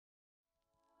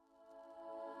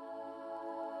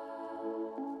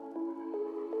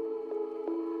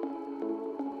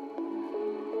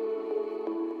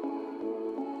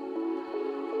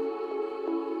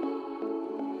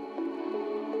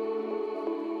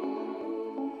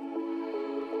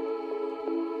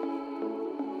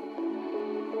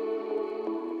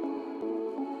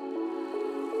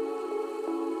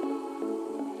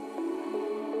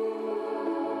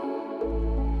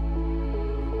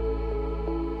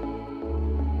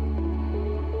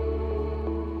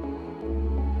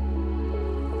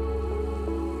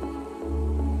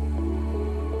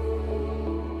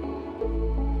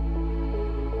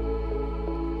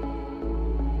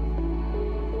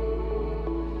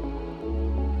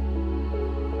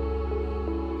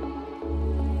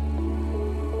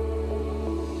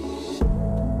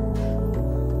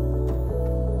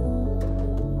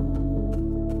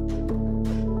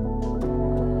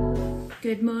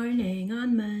Good morning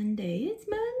on Monday. It's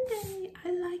Monday.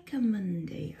 I like a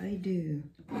Monday. I do.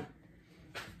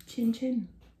 Chin chin.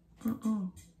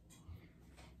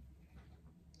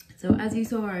 So as you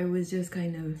saw, I was just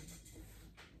kind of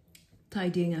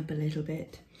tidying up a little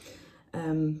bit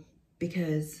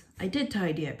because I did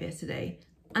tidy up yesterday,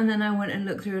 and then I went and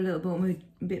looked through a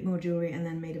bit more jewelry and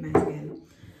then made a mess again.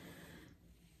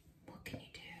 What can you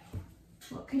do?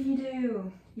 What can you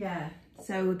do? Yeah.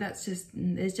 So that's just,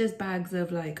 it's just bags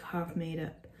of like half made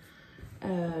up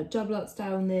job lots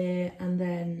down there, and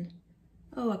then,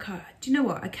 oh, I can't, do you know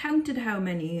what? I counted how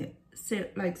many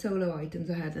like solo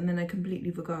items I had, and then I completely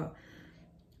forgot.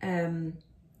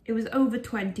 It was over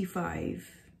 25.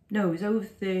 No, it was over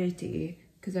 30,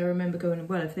 because I remember going,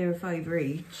 well, if they were £5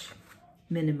 each,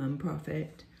 minimum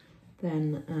profit,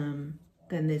 then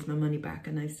there's my money back,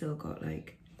 and I've still got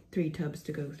like 3 tubs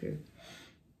to go through.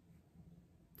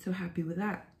 So happy with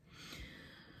that.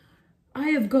 I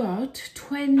have got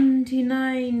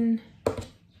 29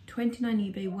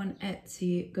 eBay, 1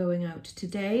 Etsy going out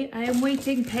today. I am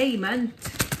waiting payment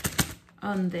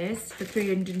on this for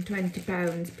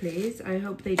 £320, please. I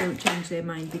hope they don't change their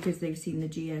mind because they've seen the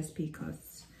GSP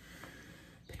costs,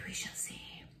 but we shall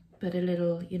see. But a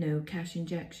little, you know, cash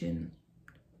injection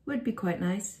would be quite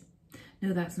nice.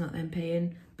 No, that's not them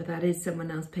paying, but that is someone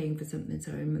else paying for something.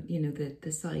 So, you know, the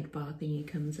sidebar thingy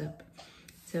comes up.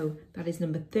 So that is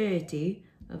number 30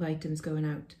 of items going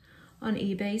out on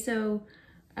eBay. So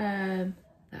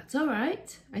that's all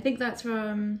right. I think that's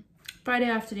from Friday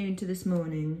afternoon to this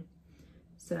morning.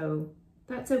 So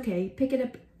that's okay. Picking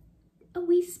up a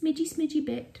wee smidgy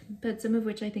bit, but some of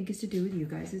which I think is to do with you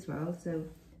guys as well. So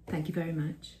thank you very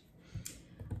much.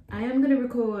 I am going to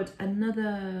record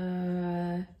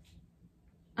another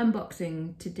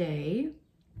unboxing today,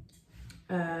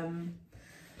 or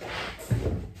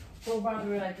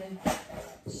rather like a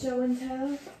show and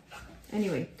tell.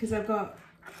 Anyway, because I've got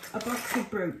a box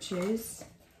of brooches,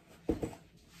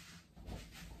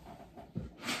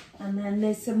 and then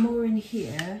there's some more in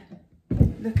here.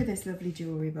 Look at this lovely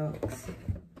jewellery box.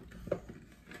 In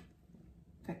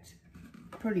fact,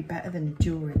 probably better than a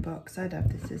jewellery box. I'd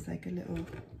have this as like a little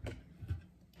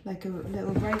writing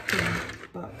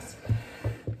box.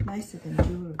 Nicer than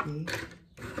jewellery.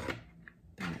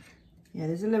 But yeah,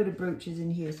 there's a load of brooches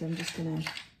in here, so I'm just gonna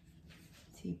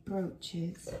see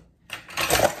brooches.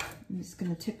 I'm just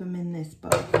gonna tip them in this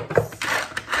box,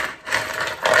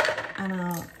 and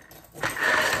I'll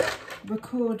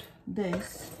record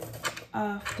this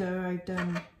after I've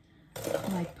done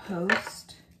my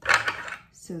post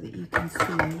so that you can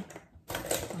see.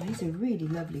 Oh, it's a really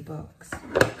lovely box.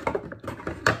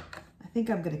 I think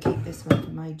I'm going to keep this one for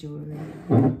my jewellery,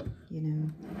 you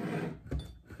know.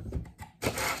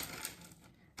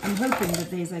 I'm hoping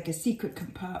that there's like a secret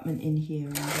compartment in here,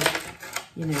 and that,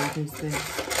 you know, there's the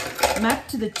map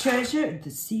to the treasure of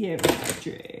the Sierra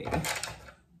Madre.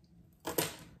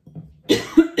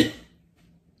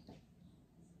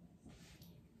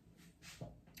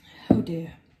 Oh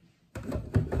dear.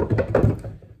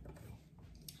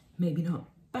 Maybe not.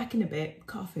 Back in a bit,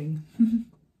 coughing.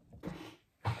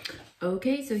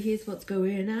 Okay, so here's what's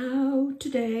going out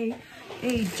today.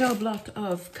 A job lot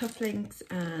of cufflinks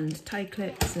and tie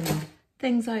clips and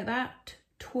things like that.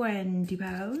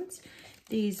 £20.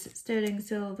 These sterling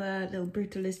silver little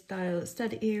brutalist style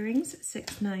stud earrings,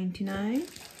 £6.99.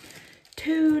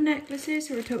 2 necklaces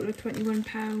for a total of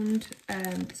 £21.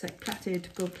 It's like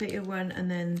plaited, gold plated one, and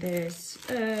then there's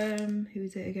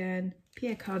who's it again?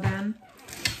 Pierre Cardin.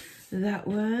 That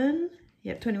one.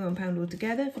 Yep, £21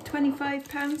 altogether. For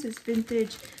 £25, it's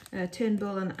vintage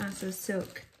Turnbull and Asa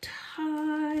silk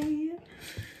tie.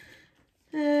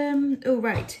 Oh,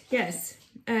 right, yes.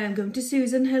 I'm going to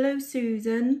Susan. Hello,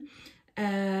 Susan.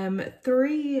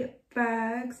 3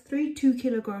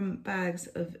 2-kilogram bags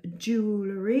of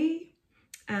jewellery.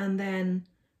 And then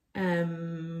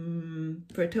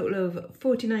for a total of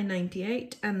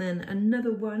 £49.98. And then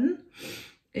another one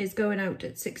is going out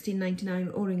at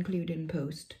 £16.99, all including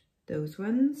post. Those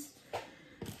ones.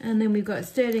 And then we've got a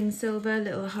sterling silver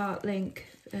little heart link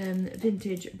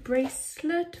vintage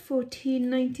bracelet,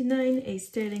 £14.99. A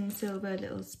sterling silver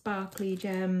little sparkly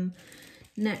gem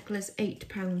necklace,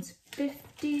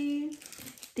 £8.50.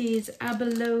 These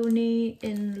abalone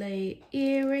inlay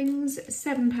earrings,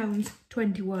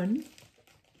 £7.21.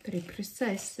 Very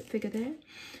precise figure there.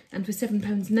 And for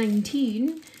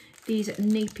 £7.19, these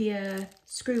Napier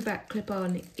screwback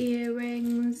clip-on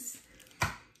earrings.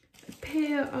 A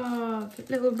pair of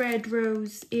little red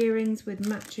rose earrings with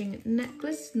matching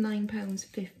necklace,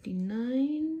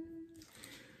 £9.59.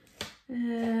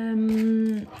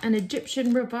 An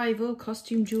Egyptian revival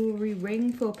costume jewellery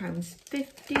ring,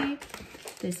 £4.50.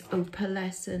 This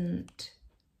opalescent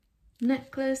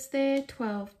necklace there,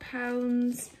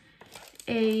 £12.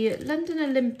 A London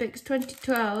Olympics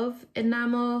 2012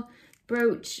 enamel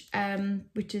brooch,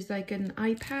 which is like an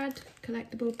iPad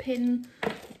collectible pin.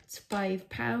 It's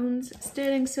 £5.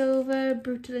 Sterling silver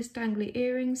brutalist dangly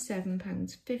earrings,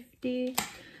 £7.50.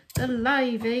 The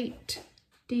Live 8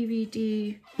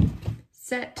 DVD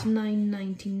set,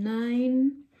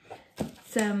 £9.99.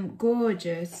 Some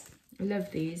gorgeous, I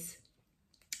love these,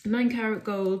 9-carat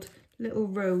gold little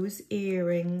rose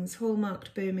earrings,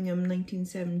 hallmarked Birmingham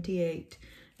 1978,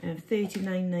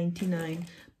 £39.99.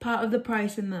 Part of the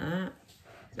price in that,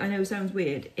 I know it sounds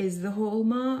weird, is the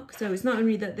hallmark. So it's not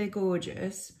only that they're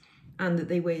gorgeous and that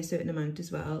they weigh a certain amount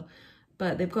as well,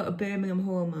 but they've got a Birmingham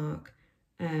hallmark,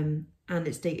 and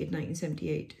it's dated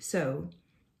 1978. So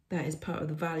that is part of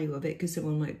the value of it, because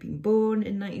someone might have been born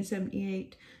in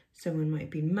 1978, someone might have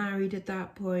been married at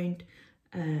that point,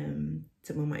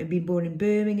 someone might have been born in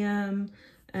Birmingham,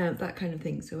 that kind of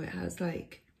thing. So it has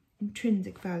like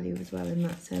intrinsic value as well in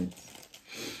that sense.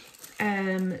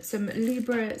 Some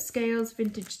Libra scales,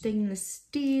 vintage stainless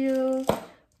steel,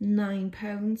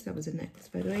 £9. That was a necklace,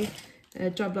 by the way. A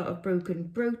job lot of broken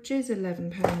brooches,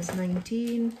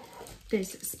 £11.19.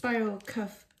 This spiral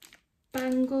cuff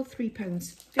bangle,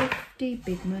 £3.50.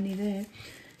 Big money there.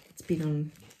 It's been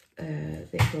on there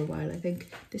for a while, I think.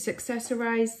 This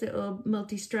accessorised little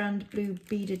multi-strand blue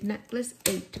beaded necklace,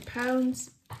 £8.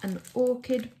 An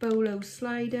orchid bolo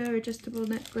slider adjustable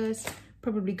necklace,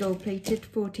 probably gold plated,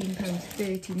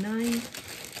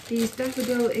 £14.39. These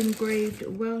daffodil engraved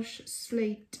Welsh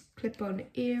slate clip-on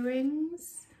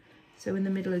earrings. So in the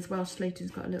middle is Welsh slate, and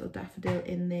it's got a little daffodil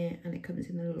in there, and it comes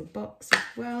in a little box as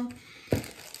well.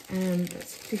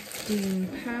 That's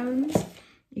 £15.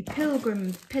 A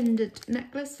pilgrim pendant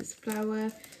necklace, this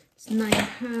flower, it's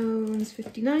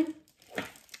 £9.59.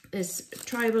 This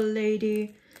tribal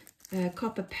lady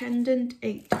copper pendant,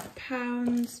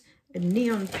 £8. A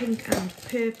neon pink and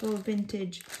purple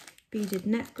vintage beaded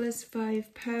necklace,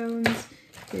 £5.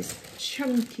 This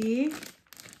chunky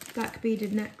black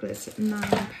beaded necklace,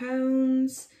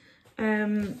 £9.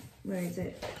 Where is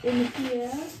it? In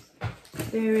here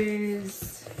there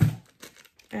is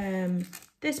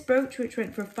this brooch, which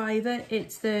went for £5.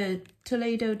 It's the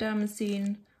Toledo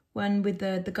Damascene one with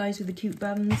the guys with the cute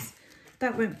bums.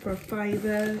 That went for £5.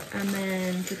 And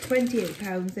then for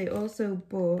 £28 they also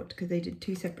bought, because they did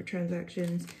 2 separate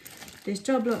transactions, this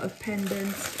job lot of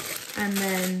pendants, and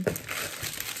then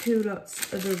 2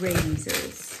 lots of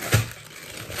erasers.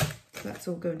 So that's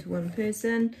all going to one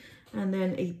person. And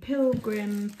then a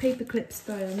pilgrim paperclip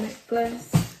style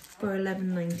necklace for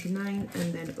 £11.99.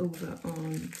 And then over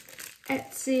on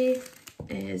Etsy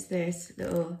is this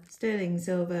little sterling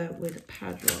silver with a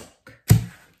padlock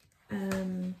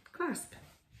clasp.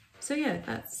 So yeah,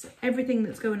 that's everything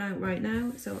that's going out right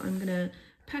now. So I'm gonna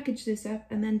package this up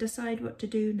and then decide what to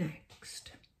do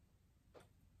next.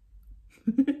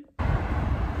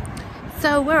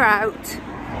 So we're out.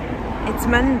 It's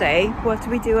Monday. What do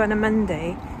we do on a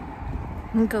Monday?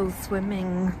 Go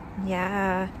swimming.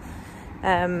 Yeah.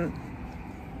 I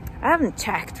haven't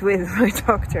checked with my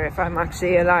doctor if I'm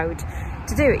actually allowed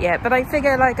to do it yet, but I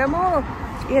figure like I'm all,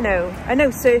 you know, I know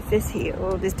surface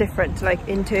heel is different to like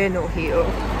internal heel,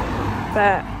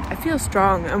 but I feel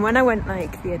strong. And when I went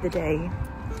like the other day,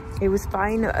 it was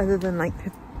fine other than like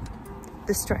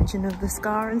the stretching of the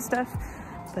scar and stuff,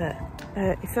 but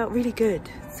it felt really good.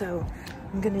 So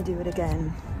I'm gonna do it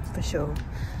again for sure.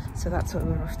 So that's what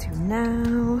we're off to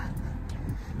now.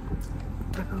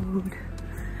 Road.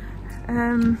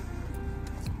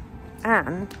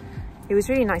 And it was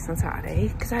really nice on Saturday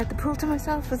because I had the pool to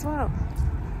myself as well,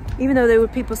 even though there were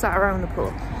people sat around the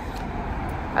pool.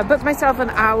 I booked myself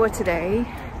an hour today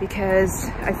because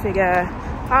I figure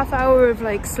half hour of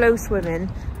like slow swimming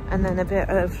and then a bit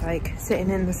of like sitting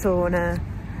in the sauna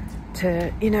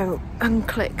to, you know,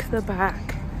 unclick the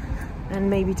back, and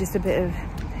maybe just a bit of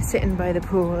sitting by the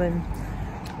pool and,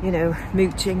 you know,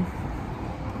 mooching.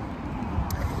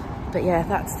 But yeah,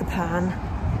 that's the plan.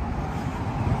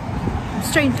 I'm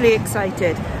strangely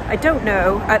excited. I don't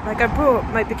know, I brought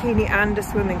my bikini and a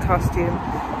swimming costume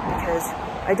because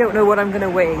I don't know what I'm gonna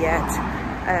wear yet.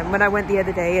 When I went the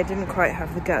other day, I didn't quite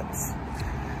have the guts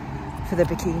for the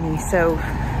bikini, so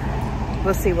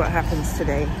we'll see what happens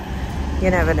today. You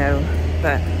never know,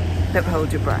 but don't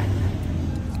hold your breath.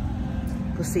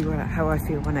 We'll see how I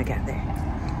feel when I get there.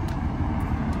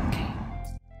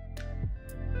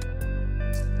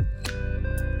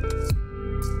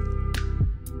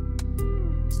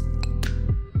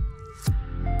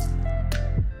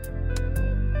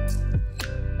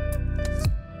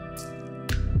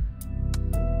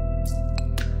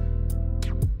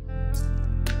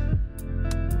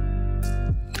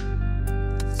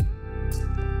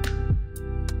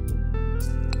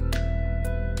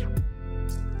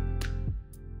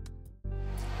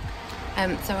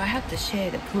 So I had to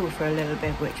share the pool for a little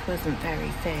bit, which wasn't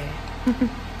very fair.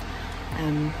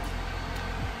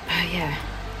 But yeah,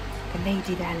 the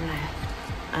lady then left,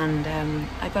 and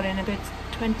I got in about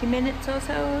 20 minutes or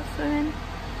so of swimming.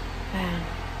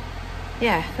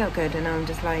 Yeah, felt good, and now I'm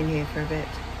just lying here for a bit.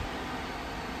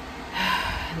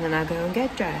 And then I'll go and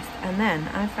get dressed, and then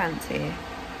I fancy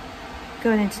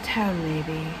going into town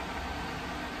maybe,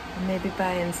 and maybe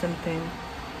buying something,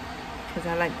 because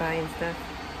I like buying stuff.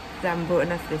 I haven't bought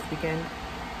enough this weekend.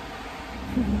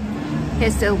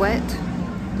 Hair's still wet.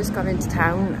 Just got into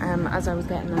town as I was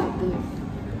getting out.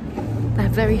 That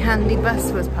very handy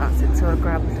bus was passing, so I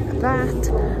grabbed that.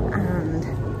 And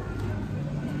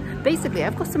basically,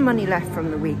 I've got some money left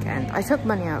from the weekend. I took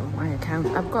money out of my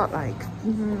account. I've got like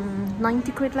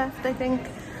 90 quid left, I think.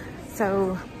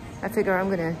 So I figure I'm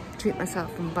gonna treat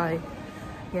myself and buy.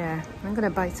 Yeah, I'm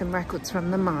gonna buy some records from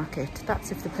the market.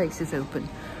 That's if the place is open.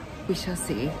 We shall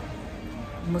see.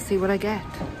 And we'll see what I get.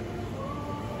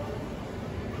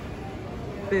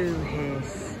 Boo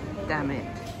hiss. Damn it.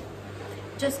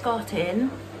 Just got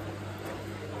in.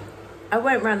 I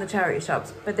went round the charity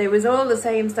shops, but there was all the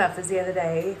same stuff as the other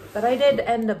day. But I did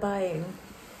end up buying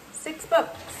 £6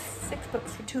 for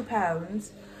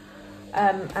 £2,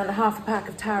 and half a pack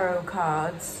of tarot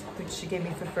cards, which she gave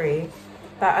me for free.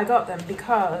 But I got them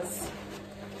because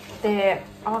they're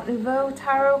Art Nouveau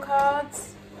tarot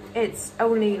cards. It's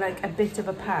only like a bit of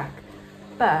a pack,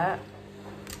 but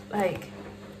like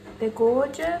they're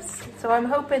gorgeous. So I'm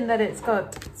hoping that it's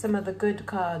got some of the good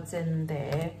cards in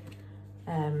there.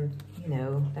 You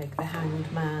know, like the Hanged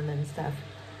Man and stuff.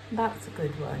 That's a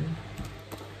good one.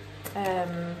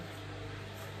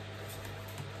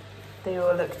 They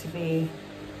all look to be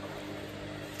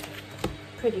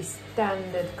pretty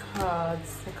standard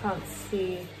cards. I can't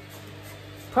see.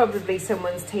 Probably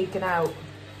someone's taken out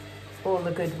all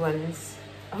the good ones.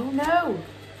 Oh no!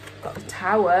 Got the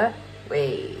Tower.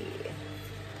 Wait.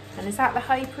 And is that the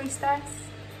High Priestess?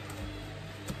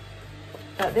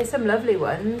 But there's some lovely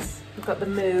ones. We've got the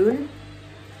Moon.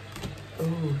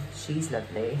 Ooh, she's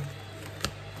lovely.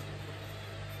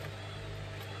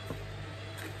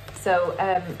 So,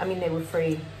 I mean, they were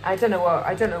free. I don't know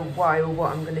why or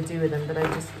what I'm gonna do with them, but I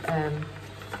just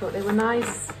thought they were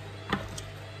nice.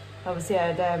 Obviously,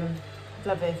 I'd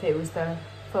love it if it was the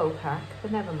full pack,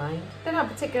 but never mind. They're not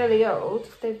particularly old.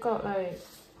 They've got like,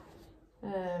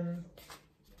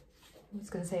 I was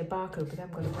gonna say a barcode, but they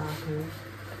haven't got a barcode.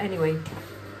 Anyway,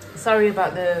 sorry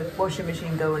about the washing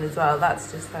machine going as well.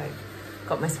 That's just like,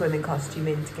 got my swimming costume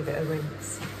in to give it a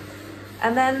rinse.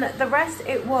 And then the rest,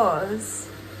 it was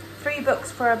 3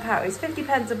 books for £1. It's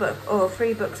 50p a book, or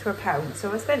 3 books for £1.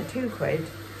 So I spent £2.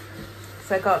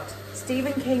 So I got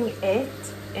Stephen King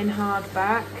It in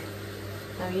hardback.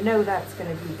 Now you know that's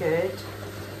going to be good.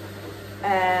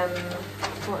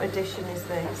 What edition is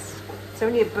this? It's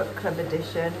only a book club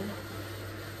edition.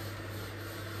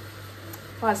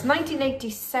 Well, it's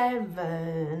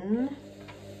 1987.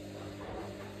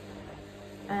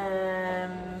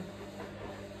 And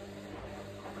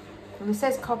it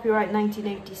says copyright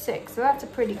 1986, so that's a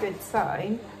pretty good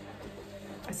sign.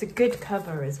 It's a good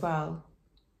cover as well.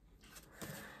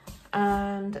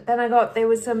 And then there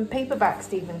was some paperback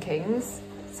Stephen King's,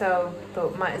 so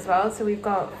thought might as well. So we've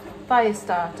got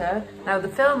Firestarter. Now the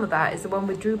film of that is the one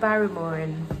with Drew Barrymore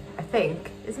in, I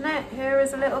think, isn't it? Her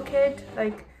as a little kid,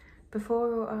 like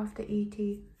before or after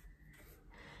E.T.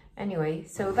 Anyway,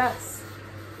 so that's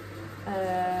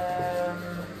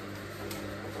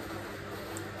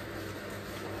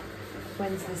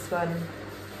when's this one?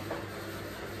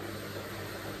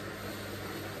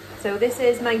 So this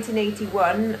is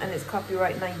 1981 and it's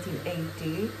copyright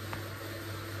 1980.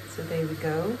 So there we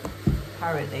go.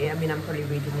 Apparently, I mean, I'm probably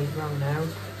reading these wrong now.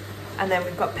 And then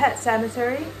we've got Pet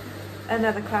Sematary,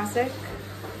 another classic.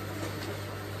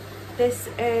 This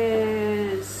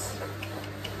is,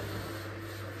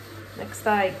 looks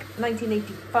like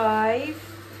 1985.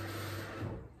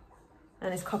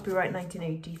 And it's copyright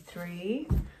 1983.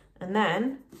 And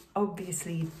then,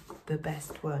 obviously, the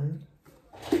best one.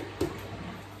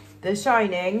 The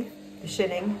Shining.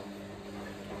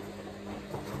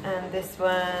 And this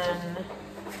one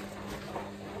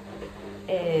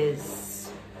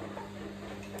is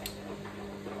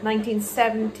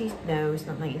 1970, no, it's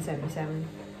not 1977.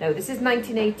 No, this is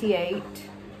 1988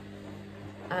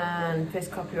 and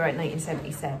first copyright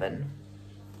 1977.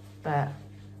 But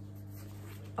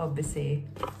obviously,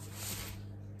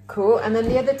 cool. And then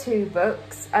the other 2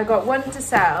 books, I got one to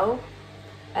sell.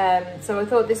 So I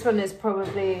thought this one is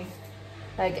probably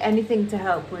like anything to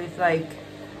help with like,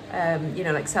 you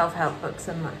know, like self-help books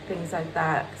and like things like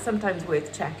that. Sometimes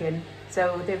worth checking.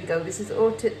 So there we go. This is the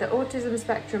autism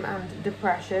spectrum and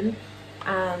depression,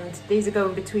 and these are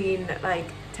going between like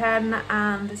 10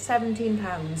 and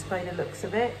 £17 by the looks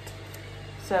of it.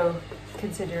 So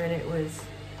considering it was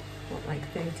what, like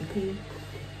 30p,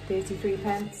 33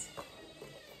 pence.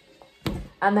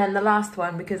 And then the last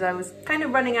one, because I was kind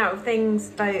of running out of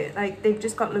things, like they've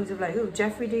just got loads of like, oh,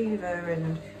 Jeffrey Deaver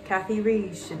and Kathy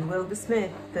Reish and Wilbur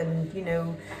Smith and, you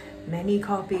know, many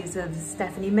copies of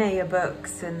Stephanie Meyer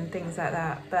books and things like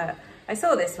that. But I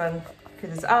saw this one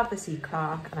because it's Arthur C.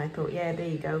 Clarke, and I thought, yeah, there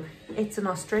you go. It's an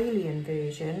Australian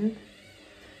version.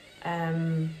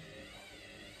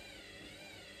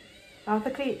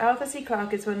 Arthur C.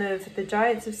 Clarke is one of the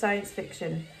giants of science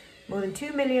fiction. More than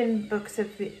 2 million books of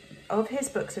his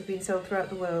books have been sold throughout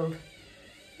the world.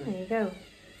 There you go.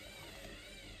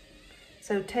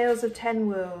 So, Tales of 10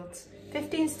 Worlds.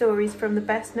 15 stories from the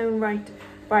best known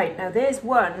Right, now there's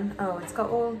one. Oh, it's got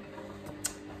all...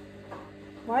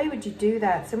 Why would you do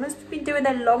that? Someone's been doing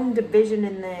their long division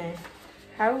in there.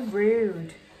 How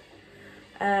rude.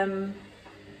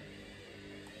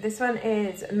 This one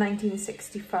is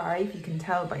 1965. You can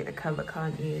tell by the cover,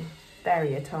 can't you?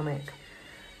 Very atomic.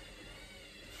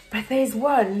 But there's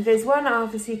one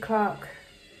Arthur C. Clarke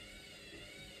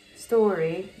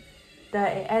story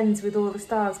that it ends with all the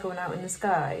stars going out in the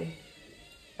sky.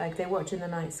 Like they're watching the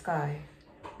night sky.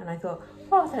 And I thought,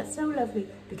 oh, that's so lovely.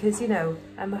 Because, you know,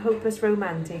 I'm a hopeless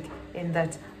romantic in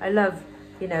that I love,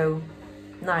 you know,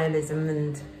 nihilism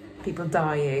and people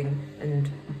dying and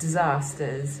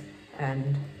disasters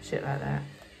and shit like that.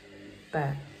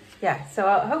 But yeah, so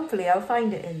hopefully I'll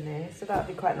find it in there. So that'll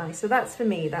be quite nice. So that's for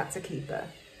me, that's a keeper.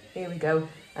 Here we go.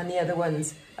 And the other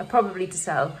ones are probably to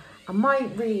sell. I'll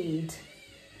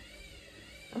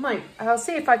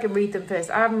see if I can read them first.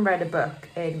 I haven't read a book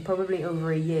in probably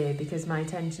over a year because my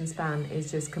attention span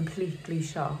is just completely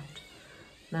shot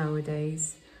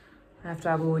nowadays. I have to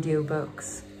have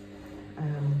audiobooks.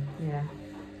 Yeah.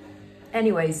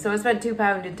 Anyways, so I spent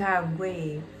 £2 in town.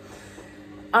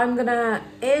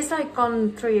 It's like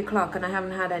gone 3 o'clock and I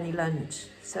haven't had any lunch.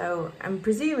 So I'm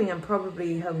presuming I'm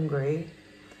probably hungry.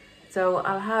 So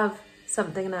I'll have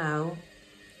something now.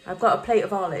 I've got a plate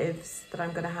of olives that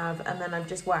I'm going to have, and then I've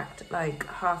just whacked like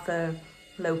half a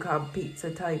low-carb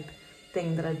pizza type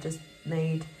thing that I've just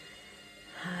made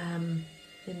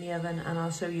in the oven, and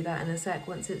I'll show you that in a sec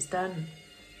once it's done.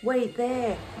 Wait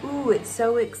there. Ooh, it's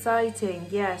so exciting.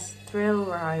 Yes, thrill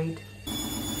ride.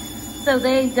 So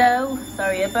there you go.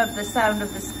 Sorry, above the sound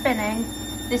of the spinning.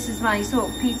 This is my sort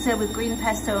of pizza with green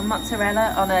pesto and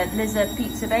mozzarella on a lizard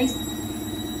pizza base.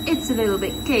 It's a little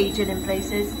bit Cajun in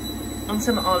places, and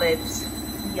some olives.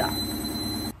 Yeah.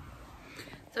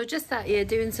 So just sat here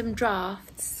doing some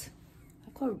drafts.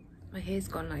 My hair's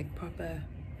gone like proper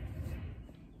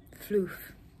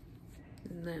floof,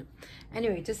 isn't it?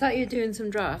 Anyway, just sat here doing some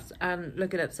drafts and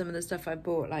looking up some of the stuff I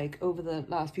bought like over the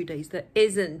last few days that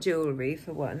isn't jewellery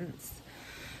for once.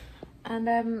 And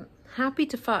I'm happy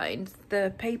to find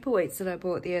the paperweights that I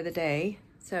bought the other day.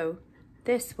 So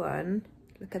this one,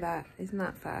 look at that, isn't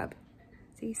that fab?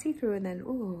 So you see through and then,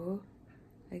 oh,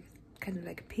 like kind of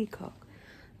like a peacock.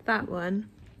 That one,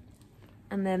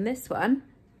 and then this one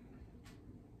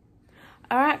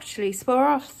are actually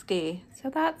Swarovski, so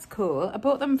that's cool. I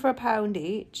bought them for £1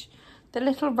 each. The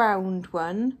little round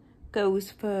one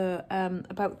goes for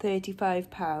about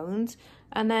 £35,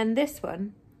 and then this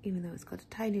one, even though it's got a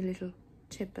tiny little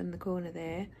chip in the corner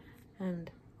there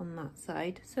and on that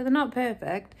side, so they're not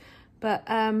perfect. But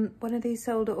one of these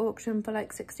sold at auction for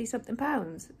like 60 something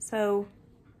pounds. So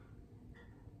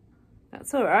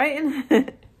that's all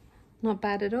right. Not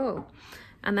bad at all.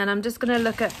 And then I'm just going to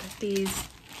look at these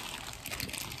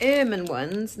ermine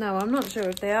ones. Now, I'm not sure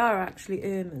if they are actually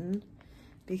ermine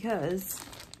because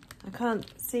I can't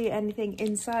see anything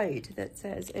inside that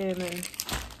says ermine.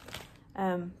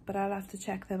 But I'll have to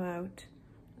check them out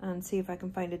and see if I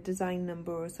can find a design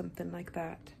number or something like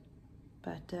that.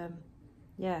 But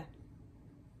yeah.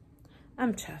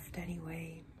 I'm chuffed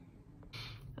anyway.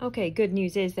 Okay, good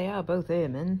news is they are both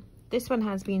ermine. This one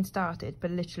has been started, but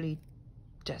literally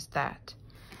just that.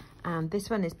 And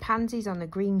this one is pansies on a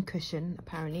green cushion,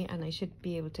 apparently, and I should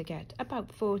be able to get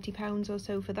about £40 or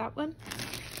so for that one.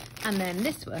 And then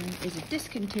this one is a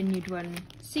discontinued one,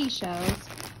 seashells,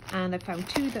 and I found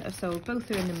two that have sold.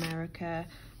 Both are in America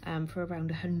for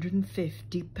around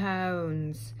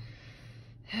 £150.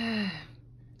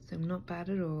 So not bad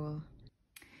at all.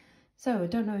 So, I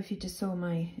don't know if you just saw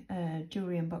my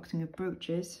jewellery unboxing of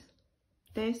brooches.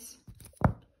 This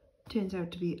turns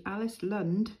out to be Alice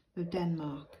Lund of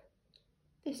Denmark.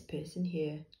 This person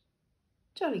here.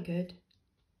 Jolly good.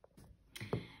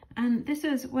 And this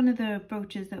is one of the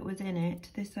brooches that was in it.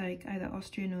 This like either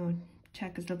Austrian or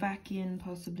Czechoslovakian,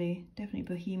 possibly,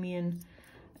 definitely Bohemian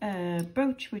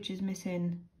brooch, which is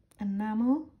missing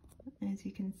enamel. As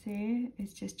you can see,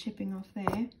 it's just chipping off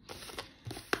there.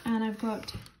 And I've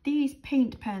got these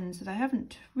paint pens that I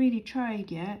haven't really tried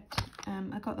yet.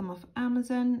 I got them off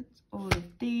Amazon, all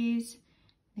of these.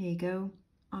 There you go,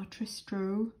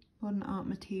 Artistro, Modern Art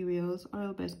Materials,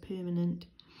 oil-based permanent.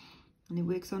 And it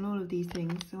works on all of these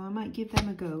things, so I might give them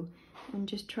a go and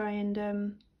just try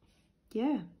and,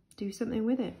 yeah, do something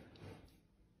with it.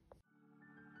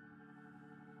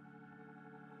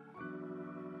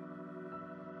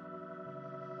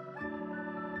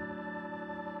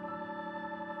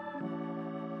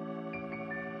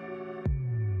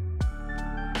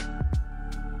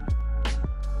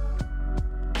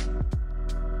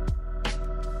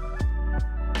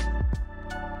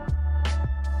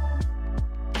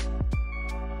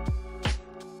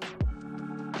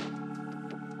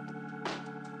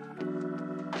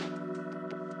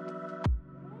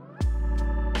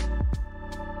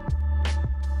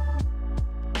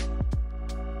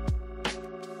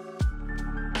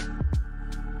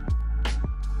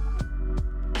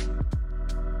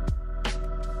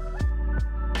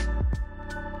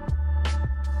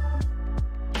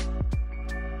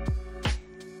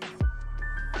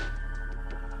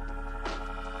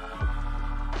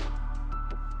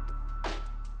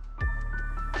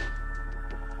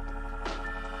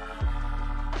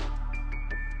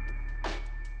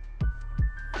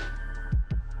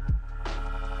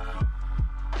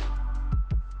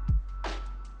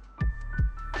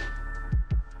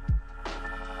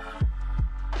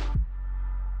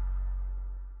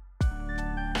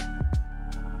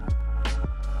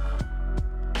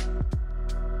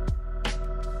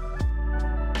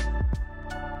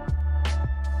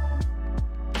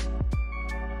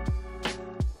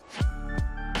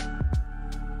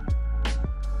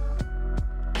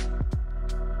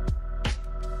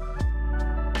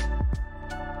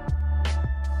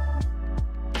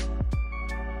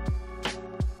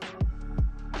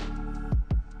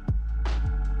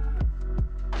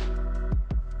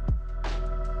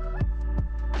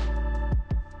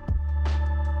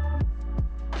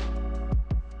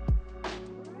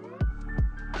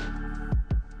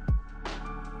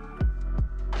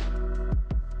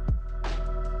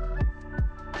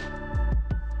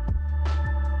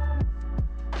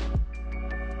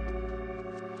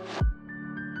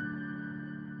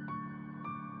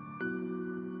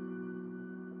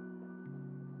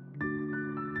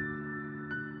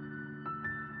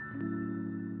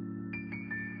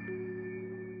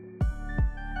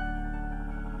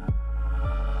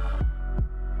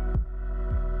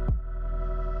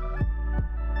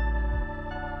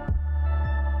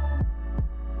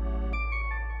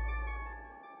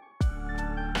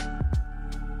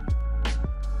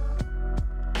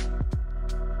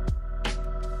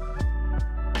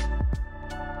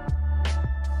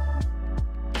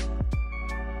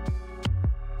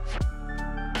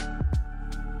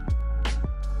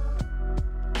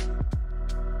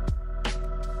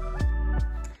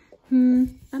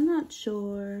 I'm not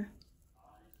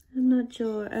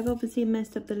sure. I've obviously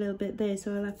messed up a little bit there,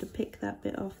 so I'll have to pick that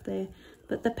bit off there.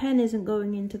 But the pen isn't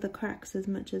going into the cracks as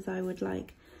much as I would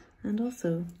like. And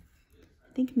also,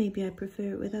 I think maybe I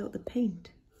prefer it without the paint.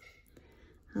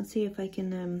 I'll see if I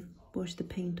can wash the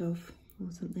paint off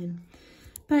or something.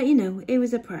 But you know, it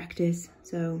was a practice,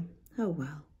 so oh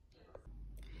well.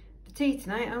 For tea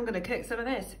tonight, I'm going to cook some of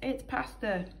this. It's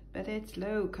pasta, but it's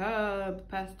low carb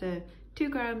pasta. 2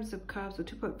 grams of carbs, or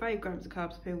 2.5 grams of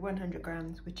carbs per 100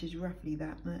 grams, which is roughly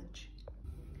that much.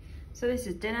 So this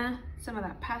is dinner. Some of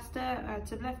that pasta, I had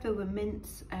some leftover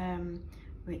mince,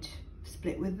 which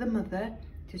split with the mother,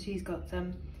 so she's got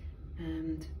some,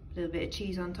 and a little bit of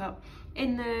cheese on top.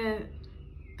 In the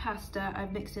pasta,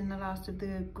 I've mixed in the last of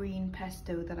the green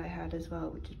pesto that I had as well,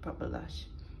 which is proper lush.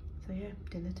 So yeah,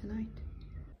 dinner tonight.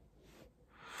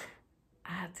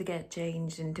 I had to get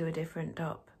changed into a different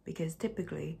top, because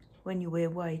typically when you wear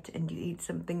white and you eat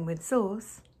something with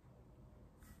sauce.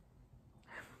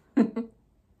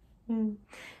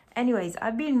 Anyways,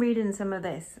 I've been reading some of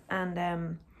this,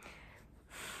 and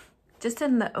just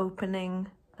in the opening,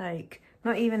 like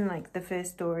not even like the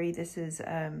first story, this is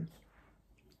well,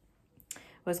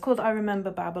 it's called I Remember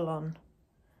Babylon,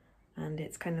 and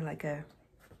it's kind of like a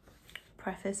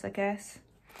preface, I guess.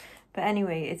 But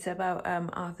anyway, it's about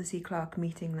Arthur C. Clarke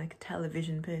meeting like a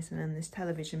television person, and this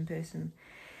television person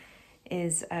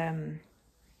is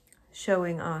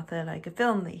showing Arthur like a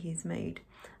film that he's made.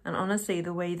 And honestly,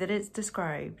 the way that it's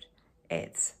described,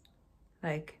 it's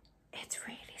like, it's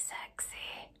really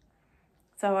sexy.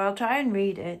 So I'll try and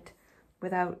read it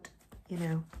without, you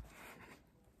know.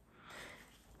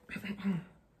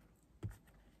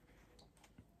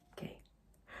 Okay.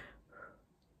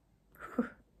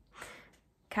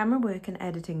 Camera work and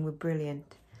editing were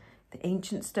brilliant, the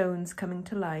ancient stones coming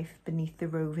to life beneath the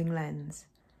roving lens.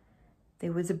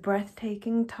 There was a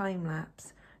breathtaking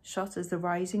time-lapse shot as the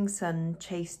rising sun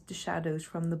chased the shadows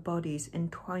from the bodies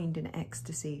entwined in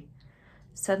ecstasy.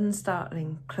 Sudden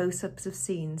startling close-ups of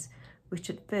scenes which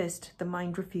at first the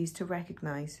mind refused to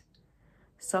recognize.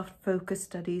 Soft focus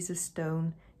studies of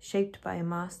stone shaped by a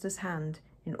master's hand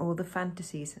in all the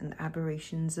fantasies and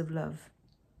aberrations of love.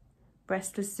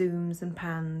 Restless zooms and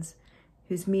pans,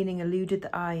 whose meaning eluded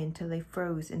the eye until they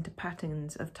froze into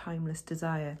patterns of timeless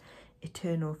desire,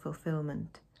 eternal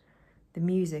fulfillment. The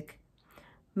music,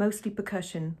 mostly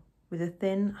percussion, with a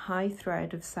thin, high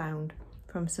thread of sound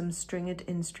from some stringed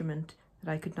instrument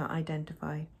that I could not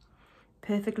identify,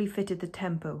 perfectly fitted the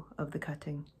tempo of the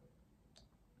cutting.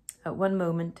 At one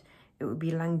moment, it would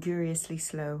be languorously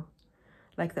slow,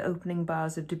 like the opening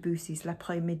bars of Debussy's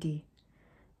L'après-midi.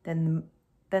 Then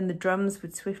the drums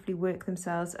would swiftly work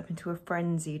themselves up into a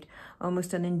frenzied,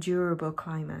 almost unendurable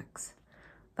climax.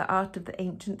 The art of the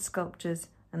ancient sculptures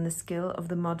and the skill of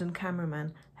the modern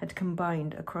cameraman had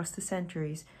combined across the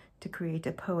centuries to create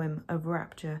a poem of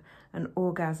rapture and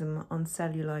orgasm on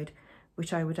celluloid,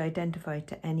 which I would identify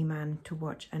to any man to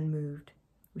watch unmoved,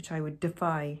 which I would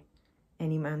defy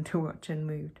any man to watch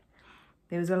unmoved.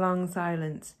 There was a long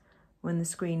silence when the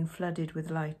screen flooded with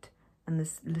light and the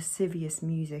lascivious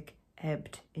music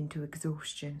ebbed into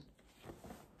exhaustion.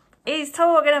 He's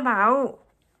talking about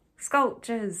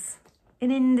sculptures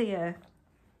in India.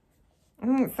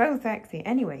 So sexy.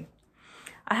 Anyway,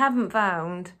 I haven't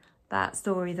found that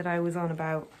story that I was on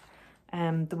about,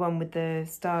 the one with the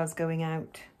stars going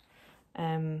out,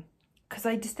 because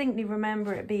I distinctly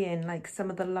remember it being like some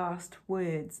of the last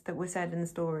words that were said in the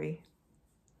story.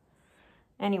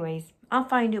 Anyways, I'll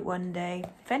find it one day.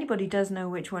 If anybody does know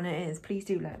which one it is, please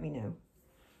do let me know.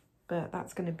 But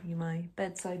that's going to be my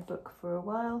bedside book for a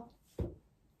while.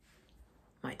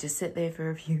 Might just sit there for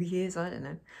a few years, I don't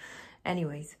know.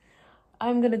 Anyways,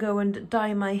 I'm going to go and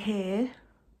dye my hair.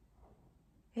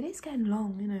 It is getting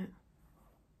long, isn't it?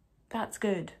 That's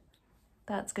good.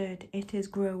 That's good. It is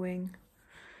growing.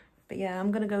 But yeah,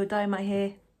 I'm going to go dye my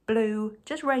hair blue.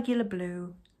 Just regular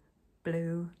blue.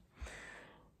 Blue.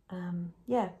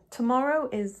 Yeah, tomorrow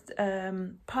is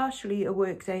partially a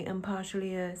work day and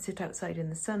partially a sit outside in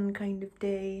the sun kind of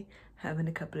day, having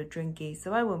a couple of drinkies,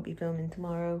 so I won't be filming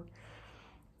tomorrow.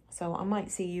 So I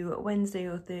might see you Wednesday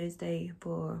or Thursday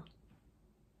for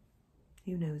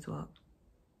who knows what.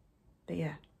 But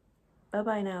yeah,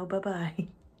 bye-bye now, bye-bye.